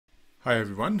Hi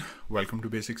everyone, welcome to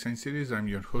Basic Science Series. I'm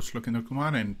your host Lokendra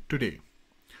Kumar, and today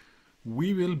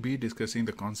we will be discussing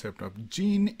the concept of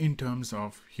gene in terms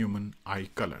of human eye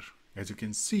color. As you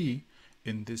can see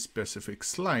in this specific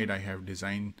slide, I have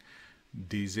designed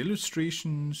these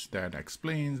illustrations that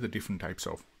explains the different types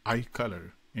of eye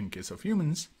color in case of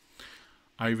humans.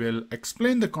 I will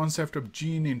explain the concept of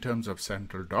gene in terms of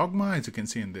central dogma, as you can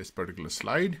see in this particular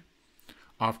slide.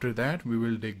 After that, we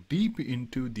will dig deep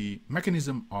into the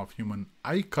mechanism of human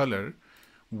eye color,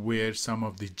 where some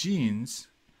of the genes,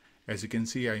 as you can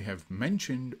see, I have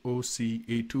mentioned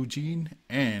OCA2 gene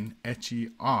and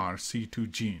HERC2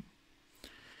 gene.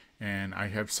 And I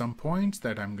have some points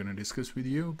that I'm going to discuss with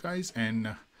you guys,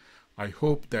 and I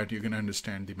hope that you're going to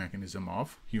understand the mechanism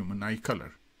of human eye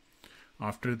color.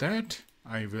 After that,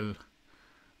 I will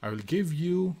give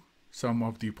you some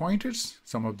of the pointers,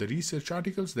 some of the research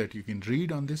articles that you can read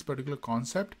on this particular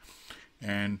concept.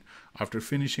 And after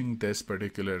finishing this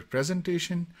particular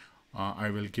presentation, I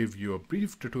will give you a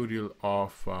brief tutorial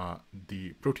of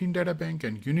the protein data bank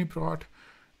and UniProt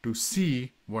to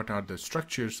see what are the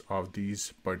structures of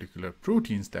these particular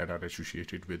proteins that are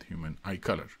associated with human eye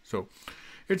color. So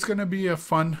it's going to be a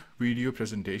fun video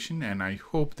presentation, and I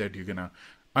hope that you're going to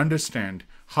understand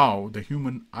how the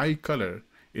human eye color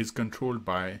is controlled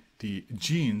by the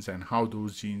genes and how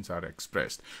those genes are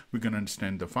expressed. We can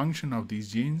understand the function of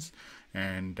these genes,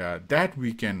 and that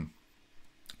we can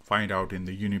find out in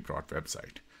the UniProt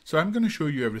website. So I'm going to show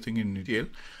you everything in detail,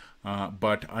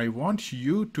 but I want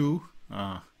you to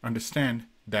understand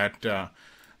that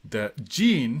the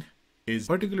gene is a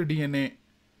particular DNA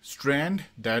strand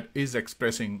that is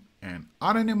expressing an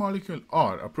RNA molecule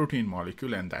or a protein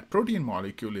molecule, and that protein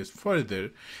molecule is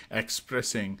further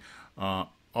expressing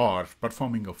or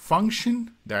performing a function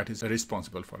that is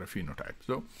responsible for a phenotype.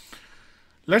 So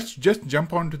let's just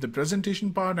jump on to the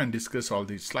presentation part and discuss all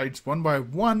these slides one by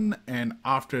one, and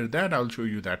after that I'll show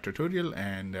you that tutorial,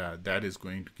 and that is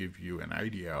going to give you an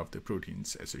idea of the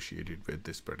proteins associated with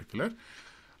this particular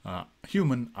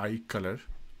human eye color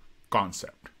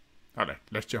concept. All right,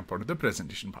 let's jump on to the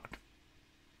presentation part.